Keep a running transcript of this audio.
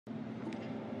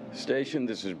Station,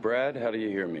 this is Brad. How do you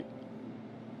hear me?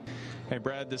 Hey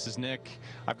Brad, this is Nick.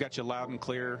 I've got you loud and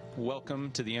clear. Welcome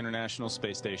to the International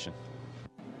Space Station.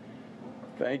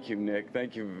 Thank you, Nick.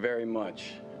 Thank you very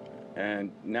much.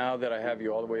 And now that I have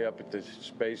you all the way up at the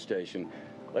space station,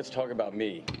 let's talk about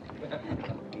me.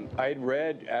 I'd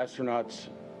read astronauts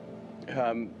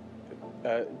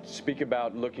speak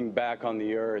about looking back on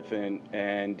the Earth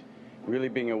and really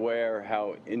being aware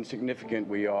how insignificant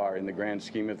we are in the grand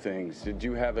scheme of things. Did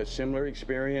you have a similar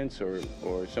experience or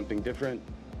something different?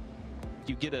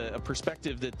 You get a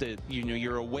perspective that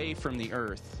you're away from the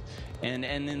Earth, and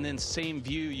in the same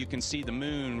view you can see the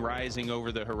moon rising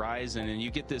over the horizon, and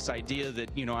you get this idea that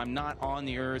I'm not on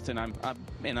the Earth and I'm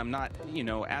not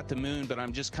at the moon, but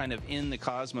I'm just kind of in the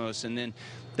cosmos. And then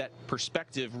that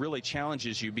perspective really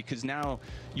challenges you, because now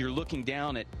you're looking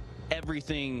down at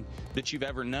everything that you've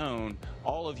ever known,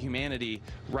 all of humanity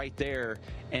right there,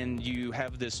 and you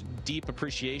have this deep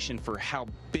appreciation for how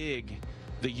big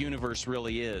the universe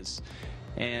really is.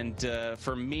 And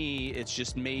for me, it's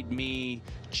just made me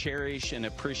cherish and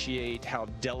appreciate how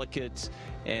delicate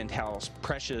and how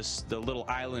precious the little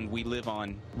island we live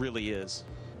on really is.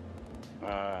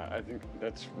 I think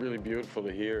that's really beautiful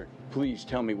to hear. Please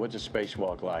tell me, what's a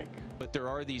spacewalk like? But there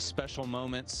are these special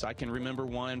moments. I can remember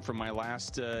one from my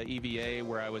last EVA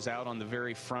where I was out on the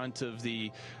very front of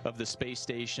the space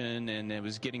station, and I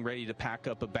was getting ready to pack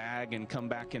up a bag and come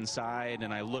back inside,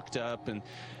 and I looked up, and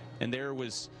there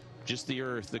was just the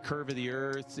Earth, the curve of the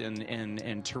Earth,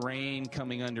 and terrain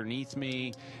coming underneath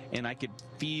me, and I could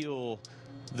feel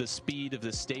the speed of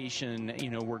the station.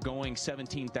 We're going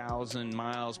 17,000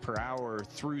 miles per hour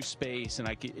through space, and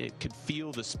it could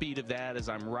feel the speed of that as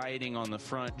I'm riding on the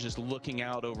front, just looking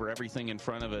out over everything in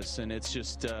front of us. And it's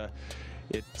just the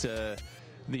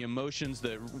emotions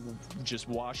that just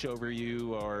wash over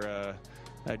you are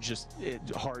just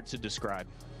hard to describe.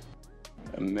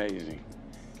 Amazing.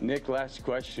 Nick, last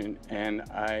question, and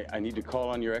I need to call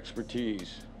on your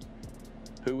expertise.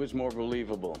 Who was more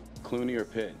believable, Clooney or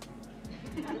Pitt?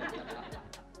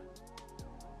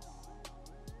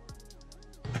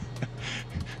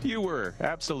 You were,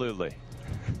 absolutely.